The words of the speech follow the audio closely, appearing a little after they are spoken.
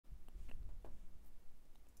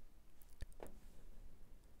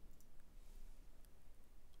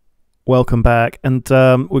Welcome back, and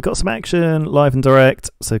we've got some action live and direct,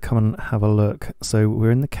 so come and have a look. So we're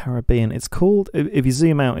in the Caribbean. It's called, if you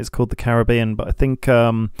zoom out, it's called the Caribbean, but I think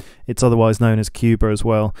it's otherwise known as Cuba as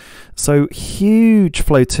well. So huge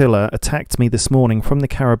flotilla attacked me this morning from the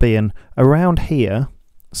Caribbean around here.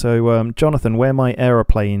 So Jonathan, where my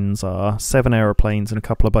aeroplanes are, 7 aeroplanes and a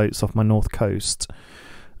couple of boats off my north coast.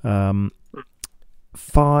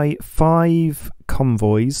 Five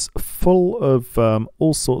convoys full of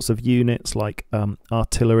all sorts of units like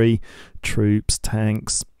artillery, troops,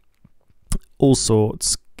 tanks, all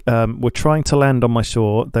sorts. Were trying to land on my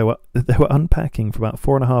shore. They were unpacking for about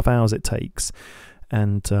 4.5 hours it takes,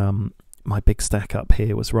 and my big stack up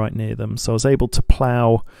here was right near them, so I was able to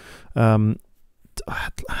plough.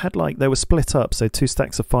 Had like they were split up, so 2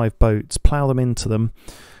 stacks of 5 boats, plough them into them.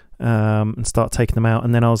 And start taking them out,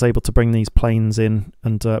 and then I was able to bring these planes in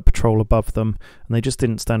and patrol above them, and they just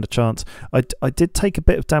didn't stand a chance. I did take a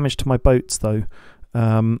bit of damage to my boats though.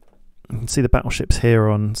 You can see the battleships here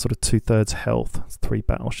on sort of 2/3 health. It's 3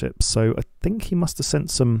 battleships, so I think he must have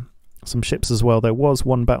sent some ships as well. There was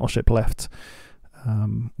 1 battleship left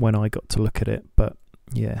when I got to look at it, but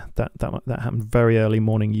yeah, that happened very early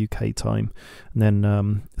morning UK time, and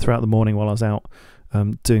then throughout the morning while I was out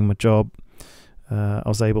doing my job, I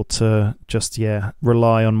was able to just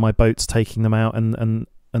rely on my boats taking them out, and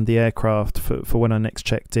the aircraft for when I next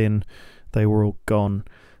checked in, they were all gone.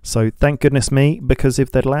 So thank goodness me, because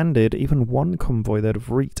if they'd landed even 1 convoy, they'd have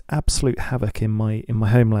wreaked absolute havoc in my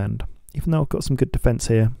homeland. Even though I've got some good defence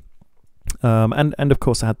here, and of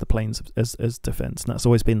course I had the planes as defence, and that's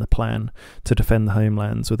always been the plan, to defend the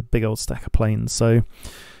homelands with a big old stack of planes. So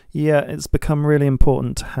yeah, it's become really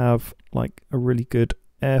important to have like a really good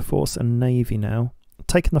Air Force and Navy now.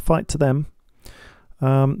 Taking the fight to them.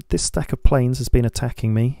 This stack of planes has been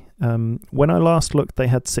attacking me. When I last looked, they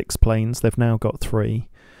had 6 planes. They've now got 3.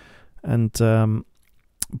 And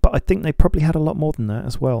but I think they probably had a lot more than that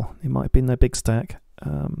as well. It might have been their big stack.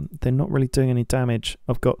 They're not really doing any damage.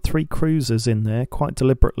 I've got 3 cruisers in there quite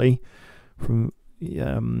deliberately, from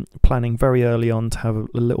planning very early on to have a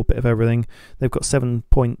little bit of everything. They've got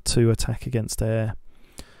 7.2 attack against air.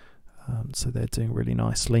 So they're doing really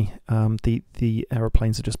nicely. The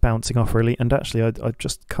aeroplanes are just bouncing off really, and actually I'd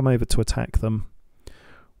just come over to attack them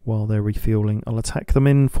while they're refueling. I'll attack them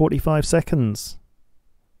in 45 seconds.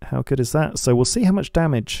 How good is that? So we'll see how much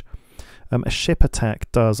damage a ship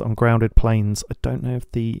attack does on grounded planes. I don't know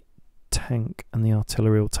if the tank and the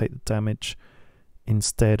artillery will take the damage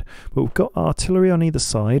instead, but we've got artillery on either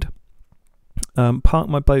side. Park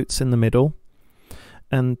my boats in the middle,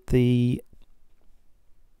 and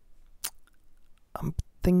I'm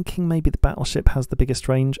thinking maybe the battleship has the biggest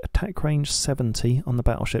range. Attack range 70 on the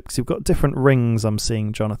battleship, because you've got different rings I'm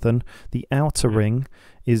seeing, Jonathan. The outer ring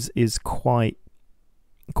is quite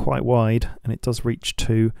wide, and it does reach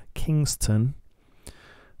to Kingston,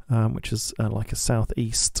 which is like a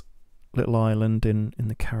southeast little island in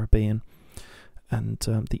the Caribbean. And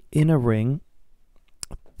the inner ring,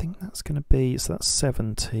 I think that's going to be, so that's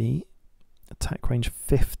 70. Attack range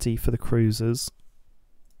 50 for the cruisers.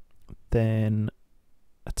 Then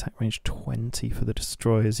attack range 20 for the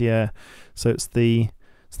destroyers. So it's the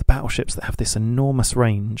battleships that have this enormous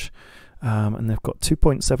range, and they've got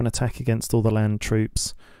 2.7 attack against all the land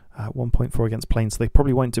troops, 1.4 against planes, so they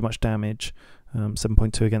probably won't do much damage,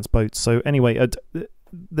 7.2 against boats. So anyway,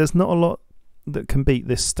 there's not a lot that can beat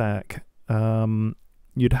this stack.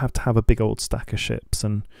 You'd have to have a big old stack of ships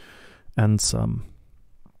and some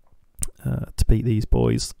to beat these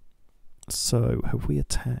boys. So have we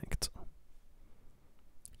attacked?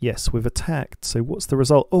 Yes, we've attacked. So what's the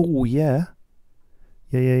result? Oh, yeah.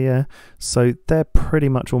 So they're pretty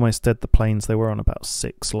much almost dead, the planes. They were on about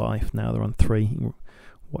 6 life. Now they're on 3.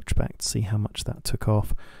 Watch back to see how much that took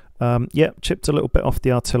off. Chipped a little bit off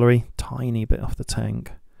the artillery. Tiny bit off the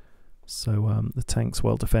tank. So the tank's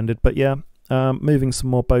well defended. But yeah, moving some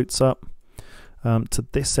more boats up to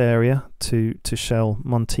this area to shell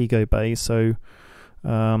Montego Bay. So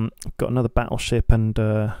got another battleship and...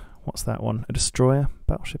 what's that one? A destroyer?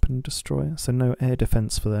 Battleship and a destroyer. So no air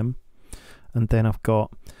defense for them. And then I've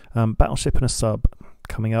got battleship and a sub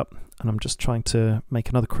coming up. And I'm just trying to make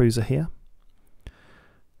another cruiser here.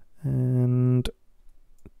 And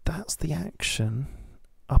that's the action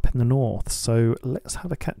up in the north. So let's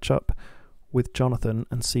have a catch up with Jonathan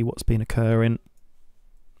and see what's been occurring.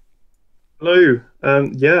 Hello.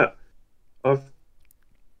 I've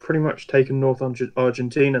pretty much taken North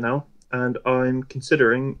Argentina now, and I'm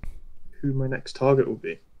considering who my next target will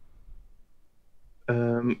be.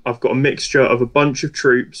 I've got a mixture of a bunch of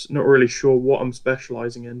troops, not really sure what I'm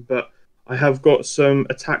specializing in, but I have got some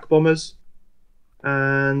attack bombers,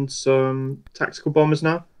 and some tactical bombers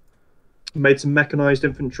now. Made some mechanized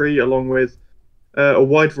infantry along with a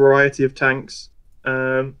wide variety of tanks.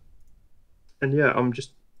 And yeah, I'm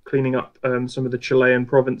just cleaning up some of the Chilean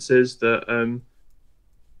provinces that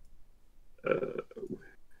uh,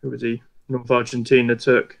 who was he? North Argentina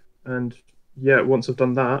took. And yeah, once I've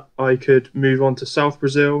done that, I could move on to South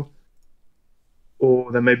Brazil,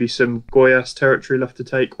 or there may be some Goiás territory left to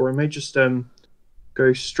take, or I may just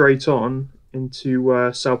go straight on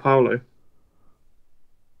into Sao Paulo.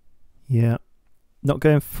 Yeah. Not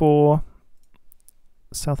going for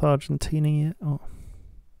South Argentina yet? Oh.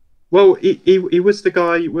 Well, he was the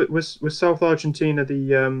guy. Was South Argentina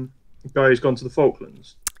the guy who's gone to the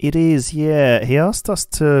Falklands? It is, yeah. He asked us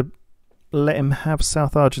to let him have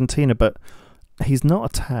South Argentina, but he's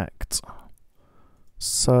not attacked.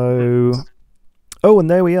 So... Oh, and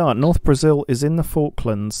there we are. North Brazil is in the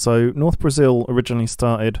Falklands. So North Brazil originally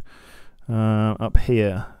started up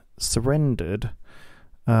here, surrendered,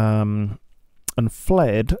 and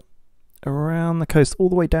fled around the coast all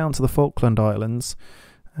the way down to the Falkland Islands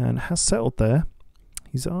and has settled there.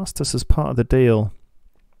 He's asked us as part of the deal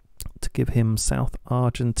to give him South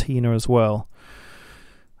Argentina as well.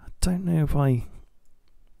 I don't know if I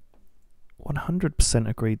 100%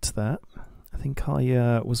 agreed to that. I think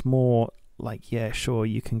I was more like, yeah, sure,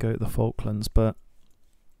 you can go to the Falklands, but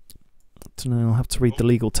I don't know, I'll have to read the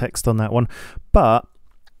legal text on that one. But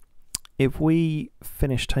if we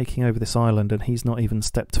finish taking over this island and he's not even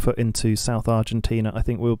stepped foot into South Argentina, I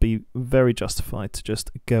think we'll be very justified to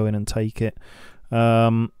just go in and take it.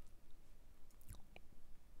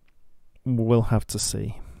 We'll have to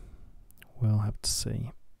see. We'll have to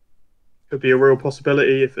see. Could be a real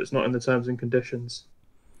possibility if it's not in the terms and conditions.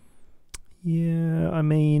 Yeah, I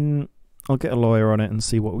mean, I'll get a lawyer on it and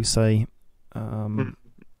see what we say. May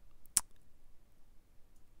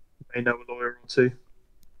know a lawyer or two.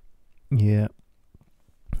 Yeah,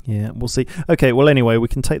 we'll see. Okay, well, anyway, we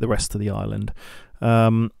can take the rest of the island.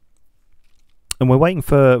 And we're waiting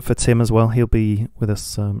for Tim as well. He'll be with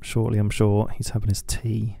us shortly, I'm sure. He's having his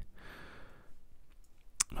tea.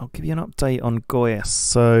 I'll give you an update on Goiás.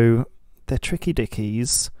 So they're tricky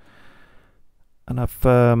dickies, and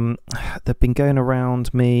they've been going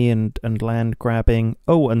around me and land grabbing.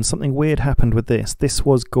 Oh, and something weird happened with this. This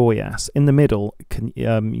was Goiás. In the middle, you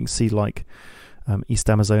can see like East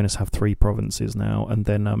Amazonas have 3 provinces now, and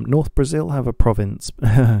then North Brazil have a province.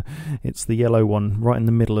 It's the yellow one right in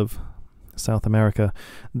the middle of South America.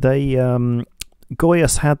 They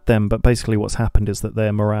Goiás had them, but basically what's happened is that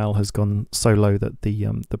their morale has gone so low that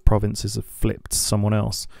the provinces have flipped someone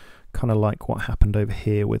else, kind of like what happened over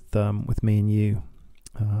here with me and you,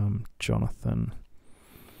 Jonathan.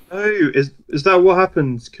 Oh, is that what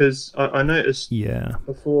happens? Because I noticed Yeah.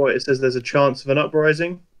 before it says there's a chance of an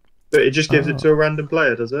uprising, but it just gives it to a random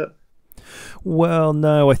player, does it? Well,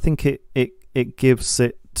 no, I think it gives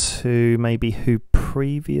it to maybe who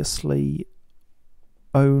previously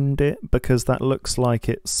owned it, because that looks like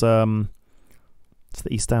it's the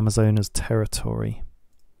East Amazonas territory.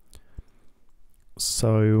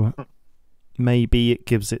 So maybe it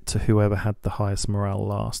gives it to whoever had the highest morale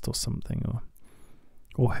last, or something,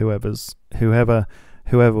 or whoever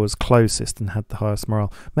was closest and had the highest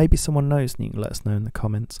morale. Maybe someone knows and you can let us know in the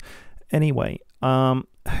comments. Anyway,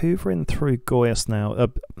 hoovering through Goiás now.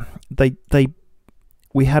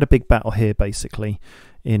 We had a big battle here basically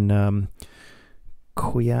in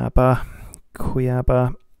Cuiabá,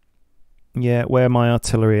 yeah, where my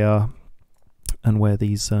artillery are and where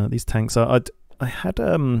these tanks are. I had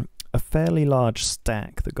a fairly large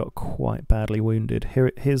stack that got quite badly wounded.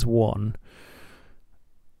 Here's one.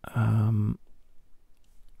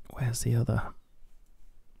 Where's the other?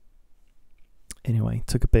 Anyway,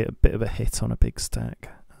 took a bit of a hit on a big stack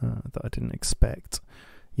that I didn't expect.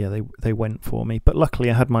 Yeah, they went for me, but luckily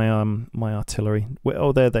I had my my artillery.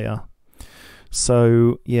 Oh, there they are.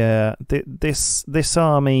 So yeah, this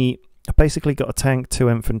army basically got a tank, 2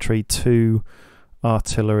 infantry, 2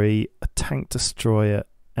 artillery, a tank destroyer,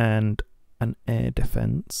 and an air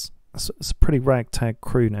defense. So it's a pretty ragtag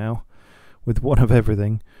crew now, with one of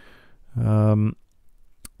everything.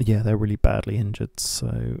 Yeah, they're really badly injured, so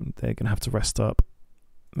they're going to have to rest up.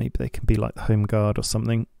 Maybe they can be like the Home Guard or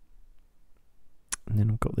something. And then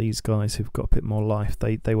we've got these guys who've got a bit more life.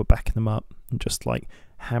 They were backing them up and just like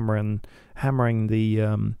hammering the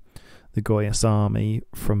Goiás army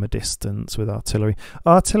from a distance with artillery.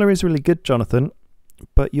 Artillery is really good, Jonathan,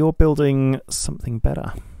 but you're building something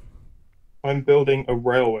better. I'm building a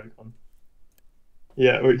railway gun.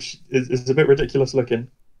 Yeah, which is a bit ridiculous looking.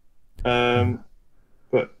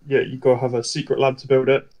 But yeah, you've got to have a secret lab to build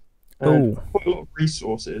it. And quite a lot of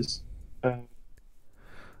resources.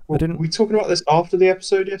 I Well, were didn't. we talking about this after the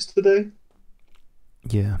episode yesterday?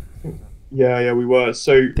 Yeah, Yeah, we were.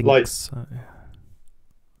 So, think like, so.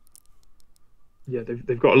 yeah,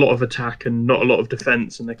 they've got a lot of attack and not a lot of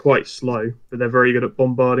defense, and they're quite slow, but they're very good at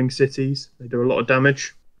bombarding cities. They do a lot of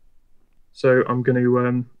damage. So I'm going to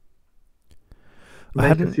I make a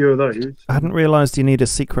hadn't. few of those. I hadn't realised you need a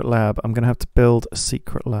secret lab. I'm going to have to build a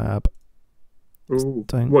secret lab. Ooh,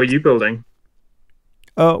 Don't. what are you building?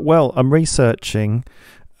 Oh well, I'm researching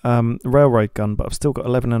railroad gun, but I've still got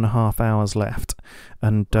 11.5 hours left,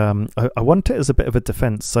 and I want it as a bit of a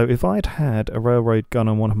defence. So if I'd had a railroad gun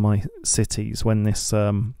on one of my cities when this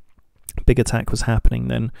big attack was happening,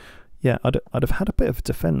 then yeah, I'd have had a bit of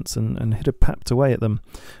defence and he'd have papped away at them.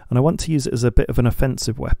 And I want to use it as a bit of an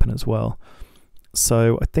offensive weapon as well.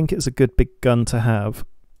 So I think it's a good big gun to have.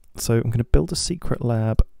 So I'm going to build a secret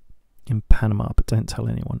lab in Panama, but don't tell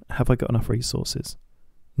anyone. Have I got enough resources?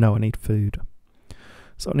 No, I need food.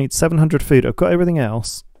 So I need 700 food. I've got everything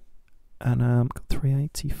else. And I've got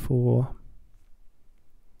 384.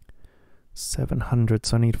 700,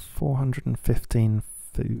 so I need 415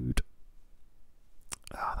 food.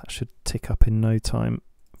 Ah, that should tick up in no time.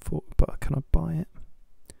 But can I buy it?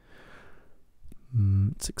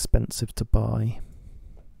 It's expensive to buy.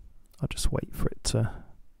 I'll just wait for it to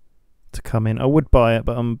come in. I would buy it,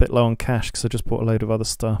 but I'm a bit low on cash because I just bought a load of other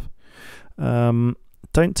stuff.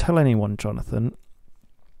 Don't tell anyone, Jonathan.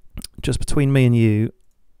 Just between me and you,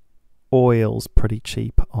 oil's pretty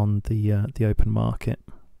cheap on the open market.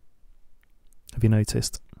 Have you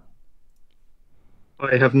noticed?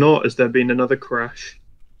 I have not. Has there been another crash?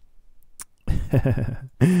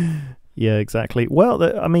 Yeah, exactly. Well,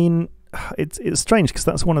 I mean, it's strange because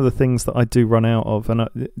that's one of the things that I do run out of. And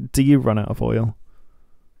do you run out of oil?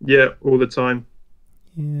 Yeah, all the time.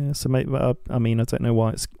 Yeah, so maybe, I mean, I don't know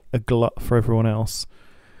why it's a glut for everyone else.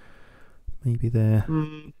 Maybe they're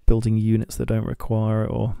building units that don't require it,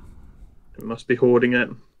 or It must be hoarding it.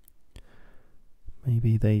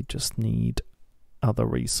 maybe they just need other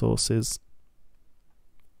resources.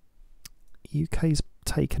 UK's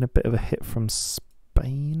taken a bit of a hit from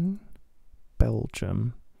Spain.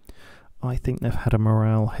 Belgium, I think they've had a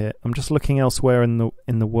morale hit. I'm just looking elsewhere in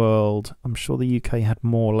the world. I'm sure the UK had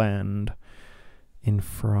more land in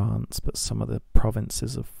France, but some of the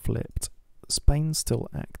provinces have flipped. Spain's still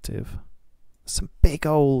active. Some big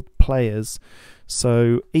old players.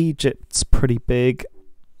 So Egypt's pretty big.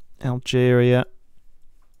 Algeria.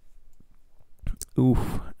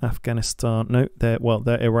 Afghanistan. No, they're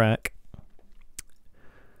Iraq.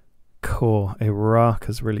 Cool. Iraq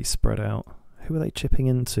has really spread out. Who are they chipping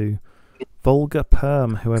into? Volga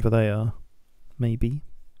Perm, whoever they are. Maybe.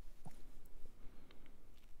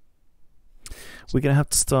 We're going to have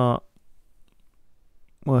to start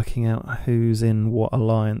working out who's in what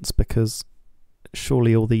alliance, because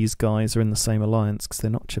surely all these guys are in the same alliance because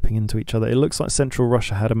they're not chipping into each other. It looks like Central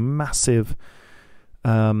Russia had a massive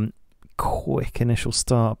quick initial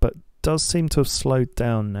start, but does seem to have slowed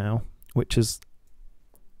down now, which is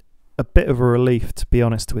a bit of a relief, to be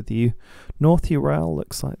honest with you. North Ural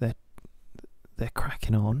looks like they're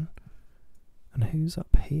cracking on. And who's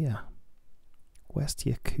up here? West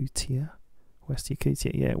Yakutia.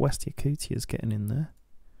 Yeah, West Yakutia's getting in there.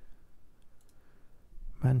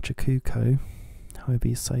 Manchukuo, however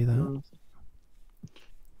you say that.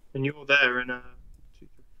 And you're there in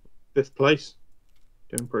fifth place.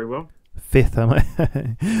 Doing pretty well. Fifth, am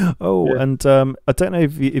I? Oh, yeah. And I don't know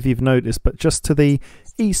if you've noticed, but just to the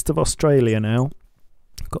east of Australia now,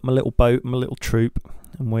 I've got my little boat, my little troop,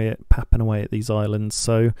 and we're papping away at these islands.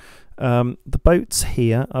 So the boat's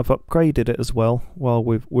here. I've upgraded it as well while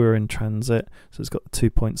we're in transit. So it's got the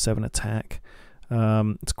 2.7 attack.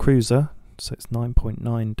 It's cruiser, so it's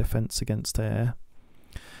 9.9 defense against air.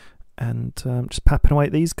 And just papping away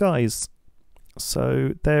at these guys.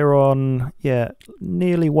 So they're on,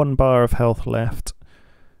 nearly 1 bar of health left.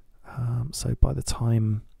 So by the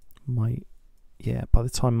time my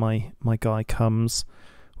guy comes,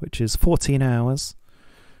 which is 14 hours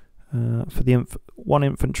for the one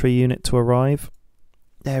infantry unit to arrive.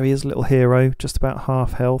 There he is, little hero, just about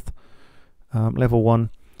half health. Level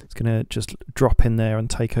 1. It's going to just drop in there and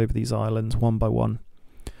take over these islands one by one.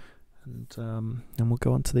 And then we'll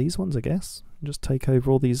go on to these ones, I guess. Just take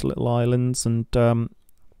over all these little islands, and it's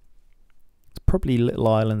probably little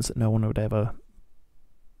islands that no one would ever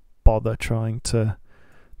bother trying to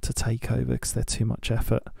take over because they're too much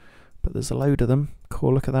effort. But there's a load of them.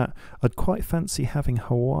 Cool, look at that. I'd quite fancy having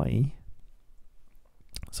Hawaii.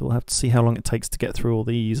 So we'll have to see how long it takes to get through all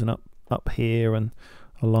these and up here and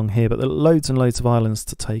along here. But there are loads and loads of islands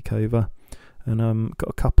to take over. And got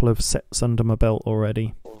a couple of sets under my belt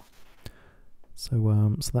already.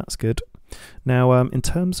 So that's good. Now, in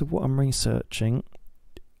terms of what I'm researching,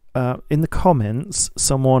 in the comments,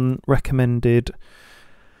 someone recommended.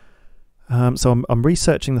 So I'm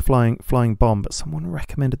researching the flying bomb, but someone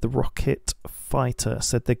recommended the rocket fighter.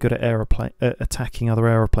 Said they're good at attacking other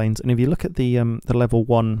aeroplanes. And if you look at the level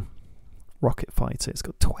 1 rocket fighter, it's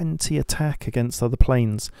got 20 attack against other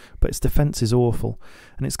planes, but its defense is awful,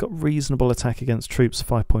 and it's got reasonable attack against troops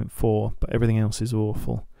 5.4, but everything else is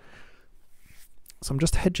awful. So I'm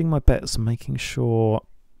just hedging my bets and making sure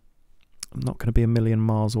I'm not going to be a million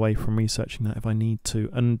miles away from researching that if I need to.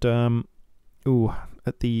 And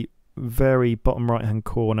at the very bottom right hand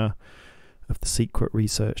corner of the secret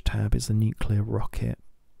research tab is the nuclear rocket.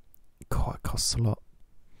 God, it costs a lot.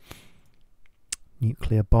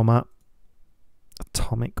 Nuclear bomber.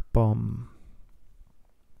 Atomic bomb.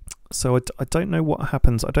 So I don't know what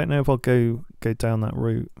happens. I don't know if I'll go down that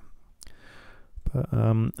route. But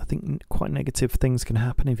I think quite negative things can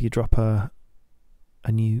happen if you drop a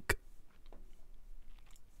nuke.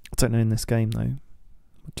 I don't know in this game though.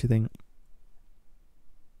 What do you think?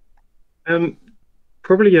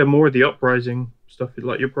 Probably more of the uprising stuff.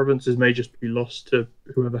 Like your provinces may just be lost to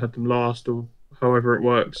whoever had them last, or however it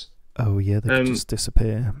works. Oh yeah, they could just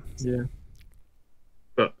disappear. Yeah.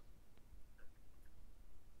 But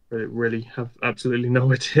I really have absolutely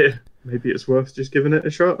no idea. Maybe it's worth just giving it a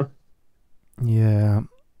shot. Yeah,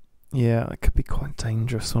 it could be quite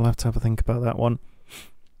dangerous. I'll have to have a think about that one.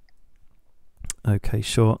 Okay,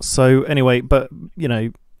 sure. So anyway, but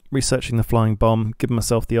researching the flying bomb, giving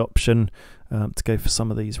myself the option to go for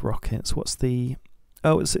some of these rockets. What's the?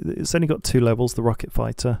 Oh, it's only got 2 levels. The rocket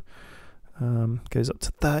fighter goes up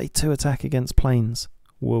to 32 attack against planes.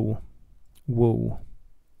 Whoa.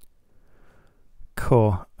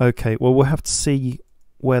 Cool. Okay. Well, we'll have to see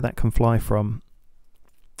where that can fly from.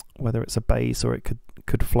 Whether it's a base or it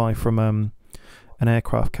could fly from an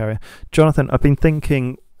aircraft carrier. Jonathan, I've been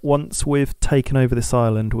thinking once we've taken over this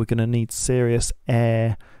island, we're going to need serious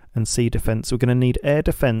air and sea defense. We're going to need air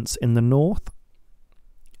defense in the north,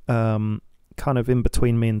 kind of in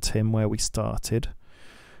between me and Tim where we started.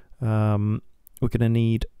 We're going to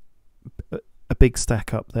need a big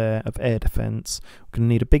stack up there of air defense. We're going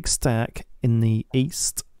to need a big stack in the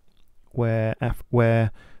east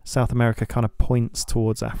where South America kind of points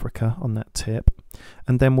towards Africa on that tip,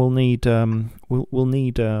 and then we'll need we'll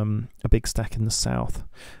need a big stack in the south,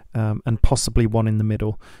 and possibly one in the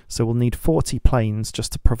middle. So we'll need 40 planes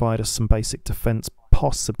just to provide us some basic defense,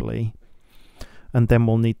 possibly, and then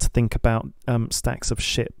we'll need to think about stacks of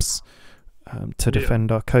ships to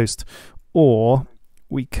defend our coast. Or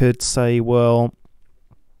we could say, well,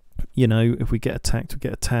 if we get attacked, we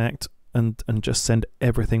get attacked, and just send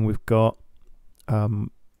everything we've got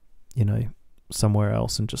somewhere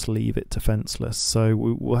else and just leave it defenseless. So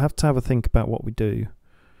we'll have to have a think about what we do.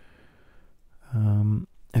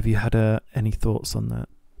 Have you had any thoughts on that?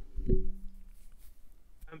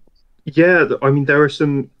 Yeah, I mean, there are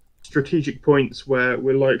some strategic points where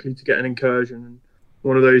we're likely to get an incursion, and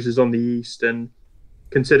one of those is on the east. And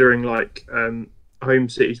considering home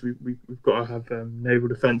cities, we've got to have naval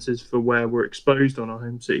defences for where we're exposed on our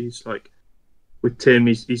home cities. Like with Tim,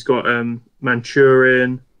 he's got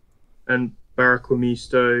Manchurian and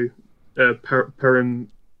Barranquamisto, Paramaribo.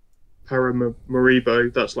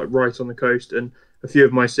 That's like right on the coast, and a few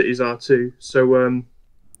of my cities are too. So in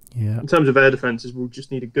terms of air defences, we'll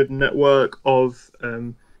just need a good network of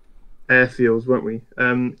airfields, won't we?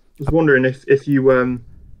 I was wondering if you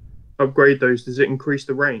upgrade those, does it increase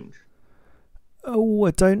the range? Oh,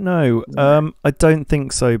 I don't know. I don't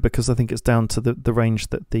think so, because I think it's down to the range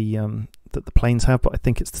that the planes have, but I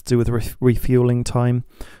think it's to do with refueling time.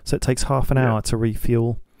 So it takes half an hour to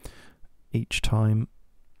refuel each time.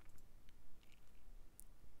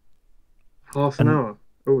 Half an hour?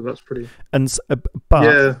 Oh, that's pretty.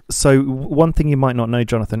 So one thing you might not know,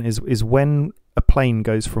 Jonathan, is when a plane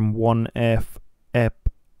goes from one airstrip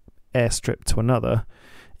to another,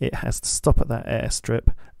 it has to stop at that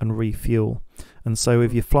airstrip and refuel. And so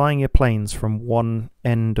if you're flying your planes from one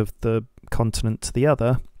end of the continent to the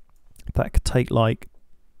other, that could take like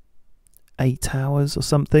 8 hours or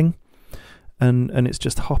something. And it's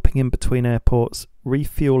just hopping in between airports,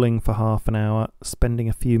 refueling for half an hour, spending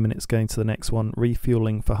a few minutes going to the next one,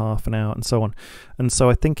 refueling for half an hour, and so on. And so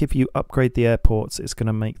I think if you upgrade the airports, it's going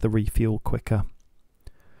to make the refuel quicker.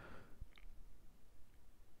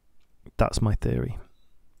 That's my theory.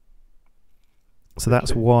 So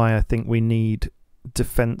that's why I think we need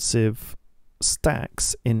defensive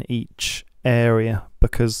stacks in each area,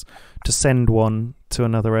 because to send one to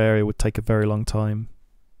another area would take a very long time.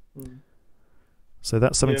 So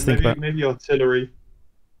that's something to think about. Maybe artillery.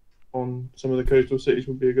 on some of the coastal cities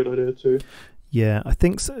would be a good idea too. Yeah, I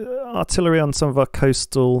think artillery on some of our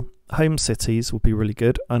coastal home cities would be really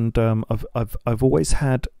good. And I've always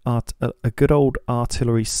had a good old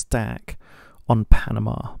artillery stack on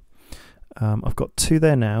Panama. I've got 2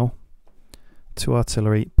 there now, 2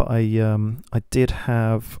 artillery, but I did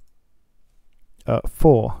have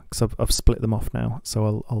 4 because I've split them off now,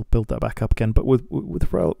 so I'll build that back up again. But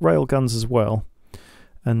with rail guns as well,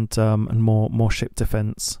 and more ship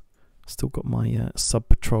defense. Still got my sub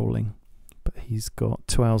patrolling, but he's got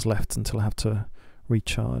 2 hours left until I have to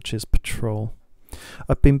recharge his patrol.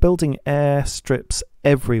 I've been building airstrips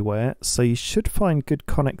everywhere, so you should find good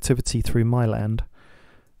connectivity through my land.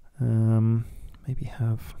 Maybe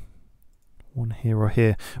have one here or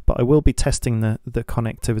here, but I will be testing the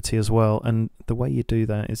connectivity as well. And the way you do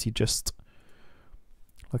that is you just,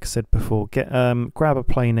 like I said before, grab a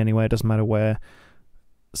plane anywhere, doesn't matter where,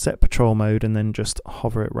 set patrol mode, and then just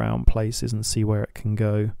hover it around places and see where it can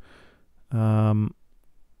go.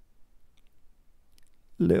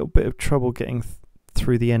 Little bit of trouble getting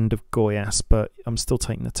through the end of Goyas, but I'm still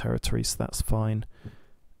taking the territory, so that's fine.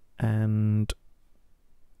 And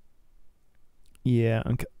yeah,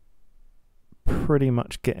 I'm pretty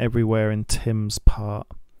much get everywhere in Tim's part,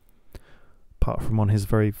 apart from on his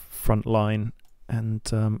very front line. And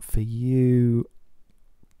for you,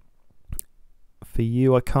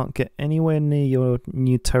 I can't get anywhere near your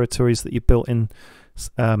new territories that you built in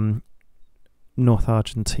North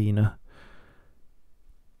Argentina.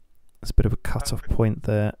 There's a bit of a cut-off point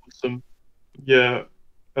there. Yeah.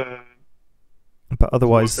 But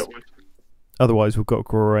otherwise we've got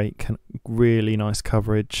great, really nice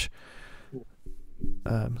coverage.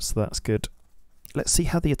 So that's good. Let's see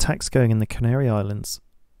how the attack's going in the Canary Islands.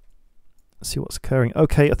 Let's see what's occurring.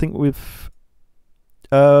 Okay, I think we've...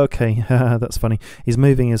 Okay, that's funny. He's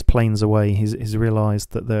moving his planes away. He's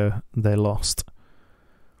realised that they're lost.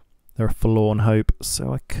 They're a forlorn hope.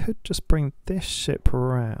 So I could just bring this ship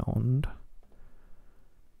around.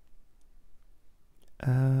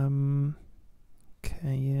 Okay,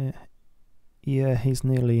 yeah, he's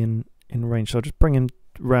nearly in range. So I'll just bring him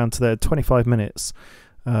round to there. 25 minutes.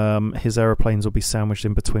 His aeroplanes will be sandwiched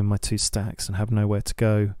in between my 2 stacks and have nowhere to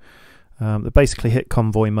go. They basically hit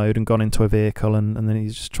convoy mode and gone into a vehicle, and then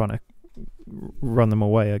he's just trying to run them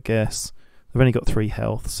away, I guess. They've only got 3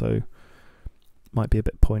 health, so might be a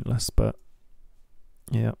bit pointless, but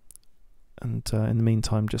yeah. And in the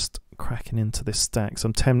meantime, just cracking into this stack. So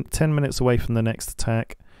I'm 10 minutes away from the next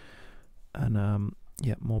attack, and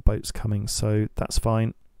yeah, more boats coming, so that's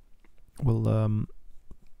fine. We'll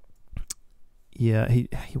yeah, he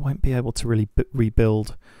won't be able to really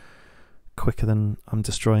rebuild quicker than I'm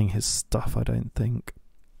destroying his stuff, I don't think.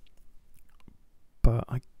 But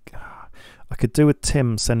I could do with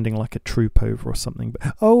Tim sending like a troop over or something.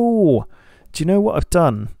 But oh, do you know what I've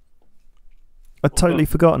done? I've totally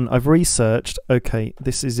forgotten. I've researched. Okay,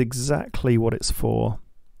 this is exactly what it's for.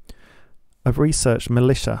 I've researched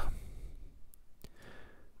militia.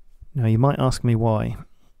 Now you might ask me why.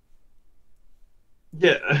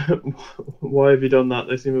 Yeah, why have you done that?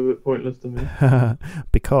 They seem a bit pointless to me.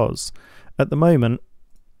 Because at the moment,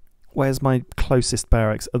 where's my closest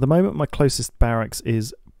barracks? At the moment, my closest barracks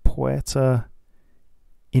is Puerto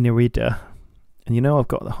Inirida. And you know I've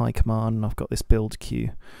got the high command and I've got this build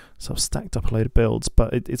queue. So I've stacked up a load of builds,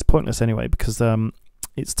 but it's pointless anyway because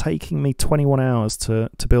it's taking me 21 hours to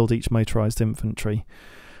build each motorised infantry.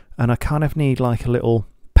 And I kind of need like a little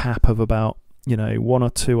pap of about, 1 or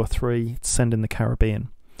 2 or 3 to send in the Caribbean.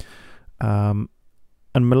 And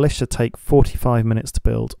militia take 45 minutes to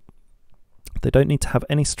build. They don't need to have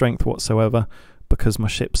any strength whatsoever because my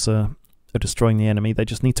ships are destroying the enemy. They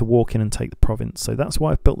just need to walk in and take the province. So that's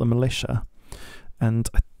why I've built the militia. And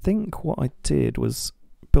I think what I did was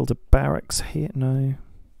build a barracks here. No.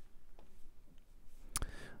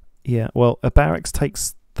 Yeah, well, a barracks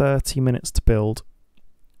takes 30 minutes to build.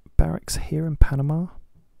 Barracks here in Panama?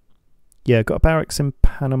 Yeah, got a barracks in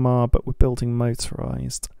Panama, but we're building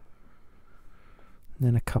motorised. And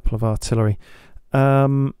then a couple of artillery.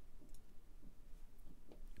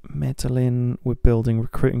 Medellin, we're building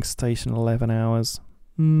recruiting station 11 hours.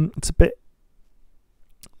 It's a bit...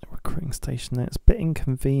 recruiting station there. It's a bit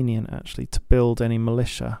inconvenient, actually, to build any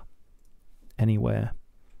militia anywhere.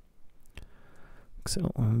 Because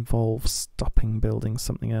it'll involve stopping building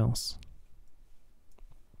something else.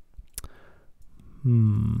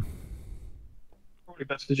 Probably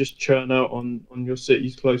best to just churn out on your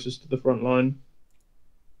cities closest to the front line.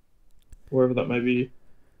 Wherever that may be.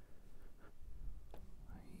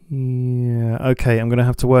 Yeah, okay, I'm going to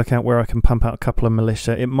have to work out where I can pump out a couple of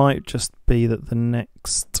militia. It might just be that the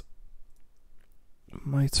next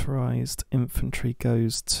Motorized infantry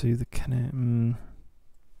goes to the cannon.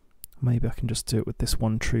 Maybe I can just do it with this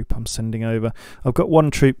one troop I'm sending over. I've got one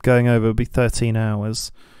troop going over, it'll be 13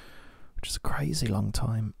 hours, which is a crazy long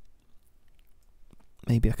time.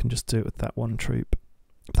 Maybe I can just do it with that one troop.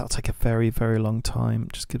 That'll take a very, very long time.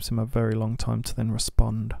 Just gives him a very long time to then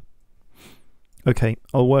respond. Okay,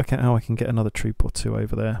 I'll work out how I can get another troop or two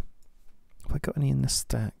over there. Have I got any in this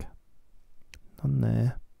stack? None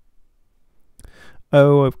there.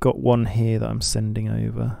 Oh, I've got one here that I'm sending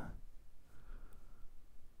over.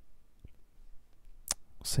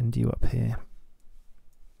 I'll send you up here.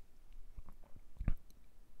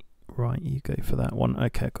 Right, you go for that one.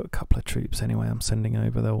 Okay, I've got a couple of troops anyway I'm sending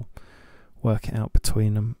over. They'll work it out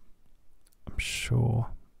between them, I'm sure.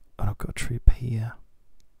 And I've got a troop here.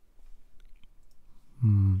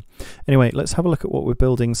 Anyway, let's have a look at what we're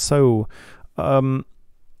building. So, in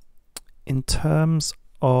terms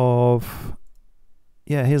of...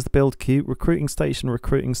 Yeah, here's the build queue. Recruiting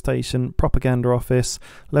station, propaganda office,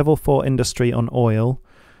 level 4 industry on oil,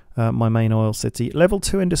 my main oil city. Level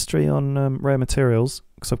 2 industry on rare materials,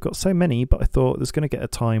 because I've got so many, but I thought there's going to get a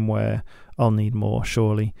time where I'll need more,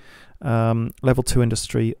 surely. Level 2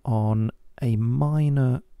 industry on a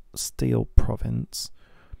minor steel province.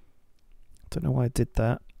 Don't know why I did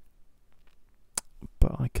that,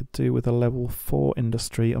 but I could do with a level 4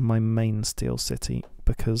 industry on my main steel city,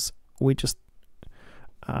 because we just...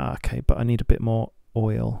 okay, but I need a bit more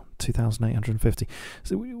oil, 2,850.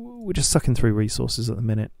 So we're just sucking through resources at the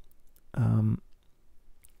minute. Oh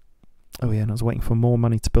yeah, and I was waiting for more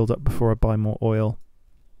money to build up before I buy more oil.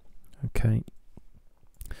 Okay.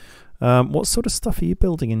 What sort of stuff are you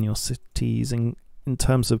building in your cities in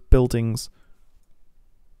terms of buildings?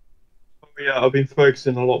 Oh, yeah, I've been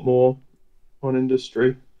focusing a lot more on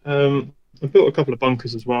industry. I've built a couple of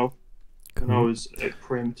bunkers as well. Cool. And I was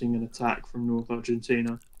preempting an attack from North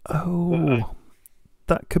Argentina. Oh, but,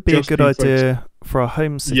 that could be a good idea for our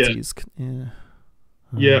home cities. Yeah.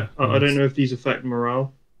 Yeah, I don't know if these affect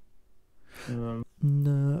morale. No.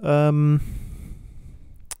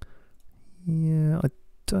 Yeah, I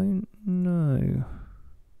don't know.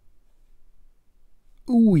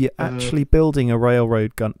 Ooh, you're actually building a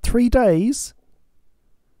railroad gun. 3 days?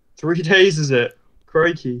 3 days, is it?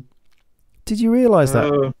 Crikey. Did you realise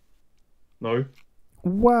that? No.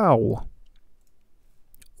 Wow.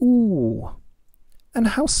 Ooh. And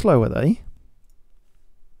how slow are they?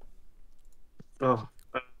 Oh.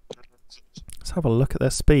 Let's have a look at their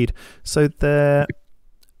speed. So their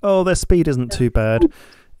speed isn't too bad.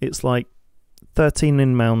 It's like 13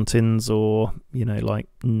 in mountains, or like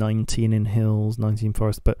 19 in hills, 19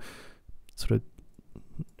 forest, but sort of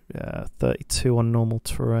 32 on normal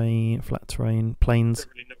terrain, flat terrain, plains. I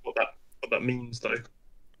don't really know what that means though.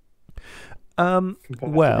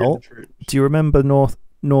 Well, do you remember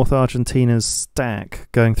North Argentina's stack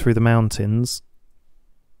going through the mountains?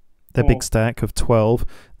 Their big stack of 12.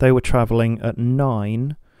 They were travelling at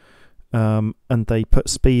 9, and they put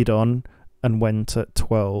speed on and went at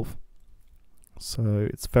 12. So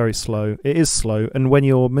it's very slow. It is slow, and when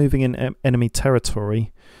you're moving in enemy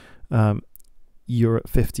territory, you're at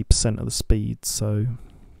 50% of the speed. So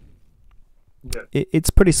yeah. It's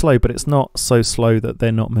pretty slow, but it's not so slow that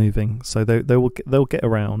they're not moving. So they'll get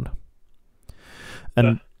around.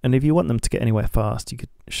 And if you want them to get anywhere fast, you could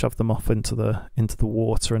shove them off into the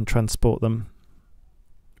water and transport them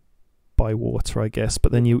by water, I guess.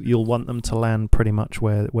 But then you'll want them to land pretty much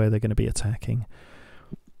where they're going to be attacking.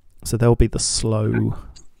 So they'll be the slow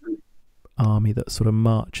army that sort of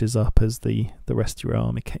marches up as the rest of your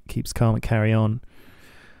army keeps calm and carry on.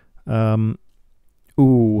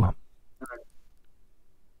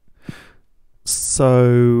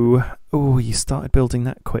 So, you started building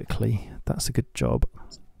that quickly. That's a good job.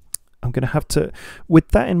 I'm going to have to... With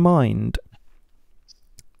that in mind,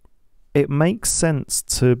 it makes sense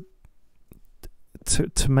to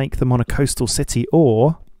make them on a coastal city,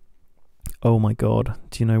 or... Oh my god,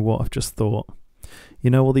 do you know what I've just thought? You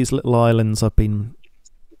know all these little islands I've been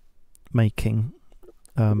making?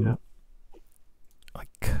 I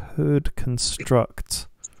could construct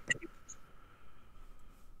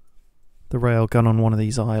the railgun on one of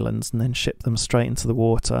these islands and then ship them straight into the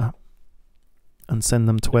water and send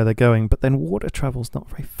them to where they're going. But then water travel's not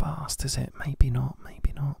very fast, is it? Maybe not.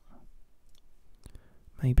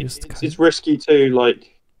 Maybe it's risky too.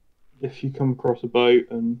 Like, if you come across a boat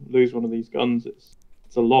and lose one of these guns, it's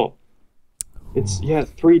a lot. It's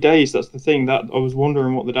 3 days. That's the thing. That I was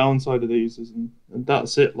wondering what the downside of these is, and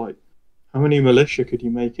that's it. Like, how many militia could you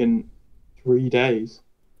make in 3 days?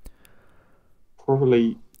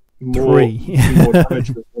 Probably more. 3. More damage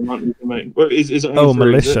than the amount you can make. Well, is it only 3,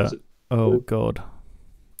 militia. is it? Oh god.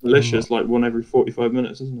 Militia's like one every 45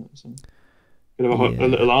 minutes, isn't it? So could have a Yeah,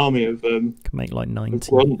 little army can make like of 90.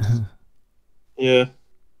 grunts. Yeah.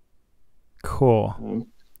 Core. Um,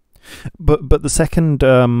 But the second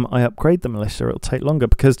I upgrade the militia, it'll take longer,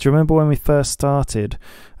 because do you remember when we first started?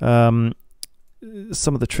 Some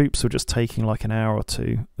of the troops were just taking like an hour or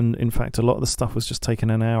two, and in fact a lot of the stuff was just taking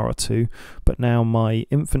an hour or two. But now my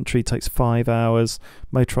infantry takes 5 hours,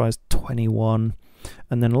 motorized 21,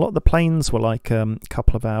 and then a lot of the planes were like a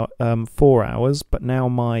couple of hours, 4 hours. But now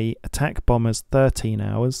my attack bombers 13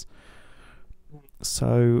 hours.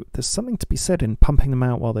 So there's something to be said in pumping them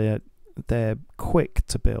out while they're quick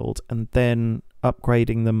to build, and then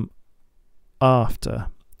upgrading them after,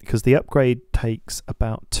 because the upgrade takes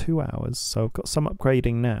about 2 hours. So I've got some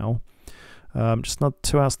upgrading now, just another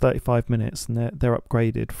 2 hours 35 minutes, and they're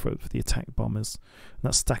upgraded for the attack bombers, and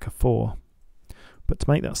that's stack of 4. But to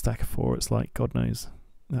make that stack of 4, it's like, God knows,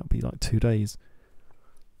 that would be like 2 days.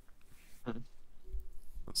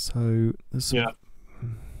 So there's some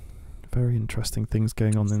very interesting things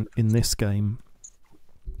going on in this game.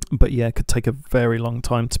 But yeah, it could take a very long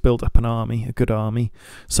time to build up an army, a good army.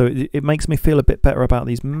 So it makes me feel a bit better about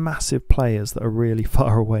these massive players that are really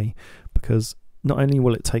far away, because not only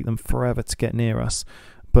will it take them forever to get near us,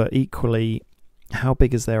 but equally, how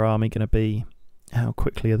big is their army going to be? How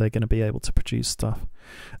quickly are they going to be able to produce stuff?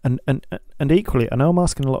 And equally, I know I'm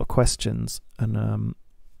asking a lot of questions and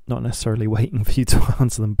not necessarily waiting for you to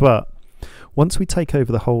answer them, but once we take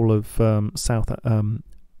over the whole of South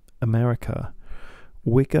America,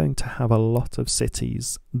 we're going to have a lot of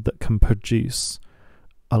cities that can produce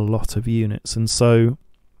a lot of units. And so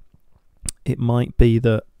it might be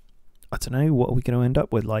that, I don't know, what are we going to end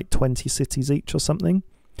up with, like 20 cities each or something?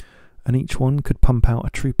 And each one could pump out a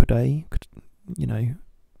troop a day. You know,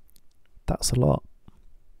 that's a lot.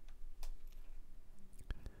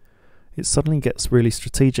 It suddenly gets really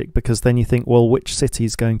strategic, because then you think, well, which city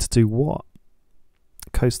is going to do what?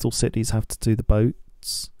 Coastal cities have to do the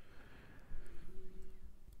boats.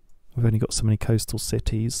 We've only got so many coastal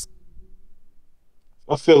cities.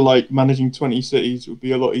 I feel like managing 20 cities would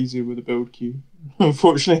be a lot easier with a build queue.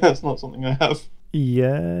 Unfortunately, that's not something I have.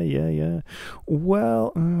 Yeah.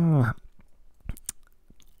 Well,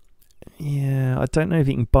 yeah, I don't know if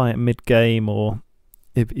you can buy it mid-game, or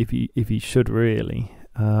if you should really.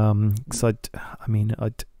 Because I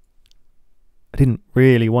didn't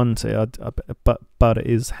really want it, but it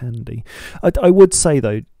is handy. I would say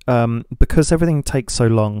though, because everything takes so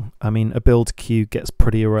long, I mean, a build queue gets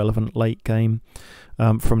pretty irrelevant late game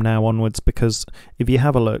from now onwards, because if you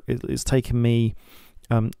have a look, it's taken me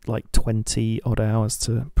like 20 odd hours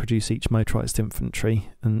to produce each motorized infantry,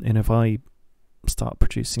 and if I start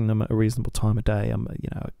producing them at a reasonable time of day, I'm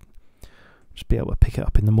just be able to pick it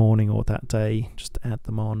up in the morning or that day, just add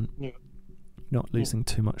them on, not losing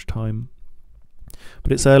too much time.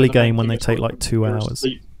 But it's early game when they take like 2 hours.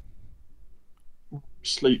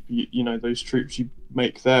 Sleep, those troops you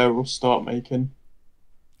make there will start making,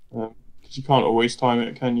 because you can't always time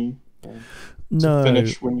it, can you? No. To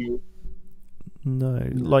finish when you. No,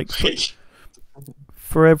 like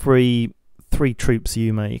for every 3 troops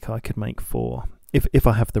you make, I could make 4 if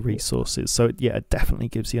I have the resources. So yeah, it definitely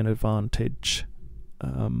gives you an advantage.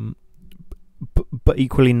 But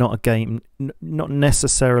equally not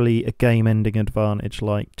necessarily a game-ending advantage,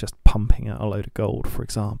 like just pumping out a load of gold, for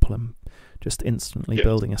example, and just instantly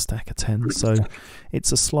building a stack of 10. So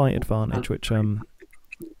it's a slight advantage, which I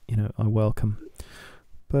welcome.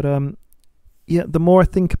 But yeah, the more I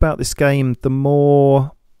think about this game, the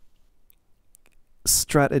more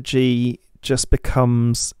strategy just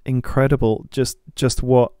becomes incredible. Just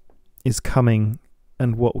what is coming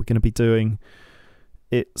and what we're going to be doing.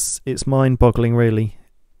 It's mind-boggling, really.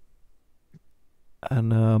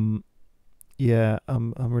 And yeah,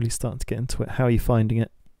 I'm really starting to get into it. How are you finding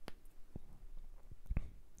it?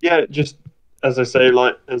 Yeah, just as I say,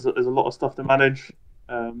 like there's a lot of stuff to manage.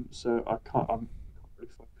 So I'm not really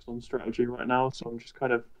focused on strategy right now. So I'm just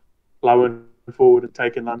kind of plowing forward and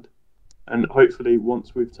taking land, and hopefully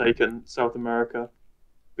once we've taken South America,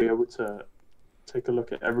 be able to take a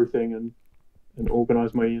look at everything and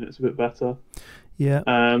organize my units a bit better. Yeah.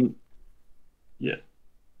 Yeah.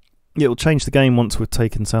 It will change the game once we've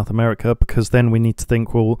taken South America, because then we need to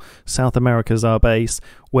think, well, South America's our base.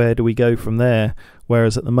 Where do we go from there?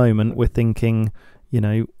 Whereas at the moment, we're thinking,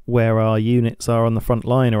 where our units are on the front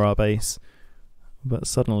line are our base. But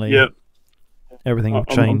suddenly, everything will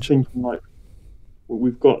change. I'm thinking like,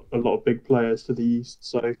 we've got a lot of big players to the east,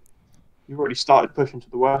 so you've already started pushing to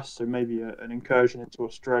the west. So maybe an incursion into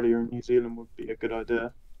Australia and New Zealand would be a good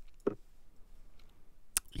idea.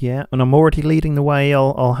 Yeah, and I'm already leading the way.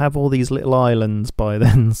 I'll have all these little islands by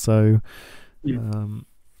then. So, Yeah.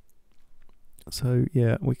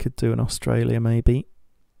 Yeah, we could do an Australia maybe.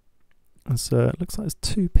 So it looks like there's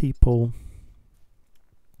 2 people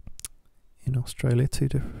in Australia. 2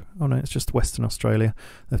 different. Oh no, it's just Western Australia.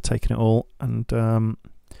 They've taken it all, and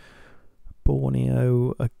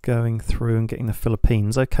Borneo are going through and getting the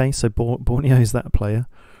Philippines. Okay, so Borneo's that player.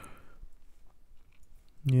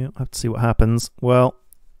 Yeah, I'll have to see what happens. Well,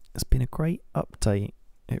 it's been a great update.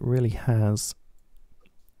 It really has.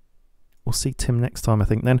 We'll see Tim next time, I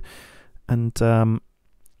think, then. And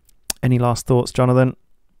any last thoughts, Jonathan?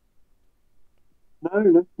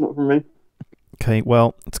 No, not from me. Okay,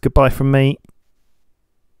 well, it's goodbye from me.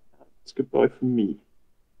 It's goodbye from me.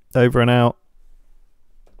 Over and out.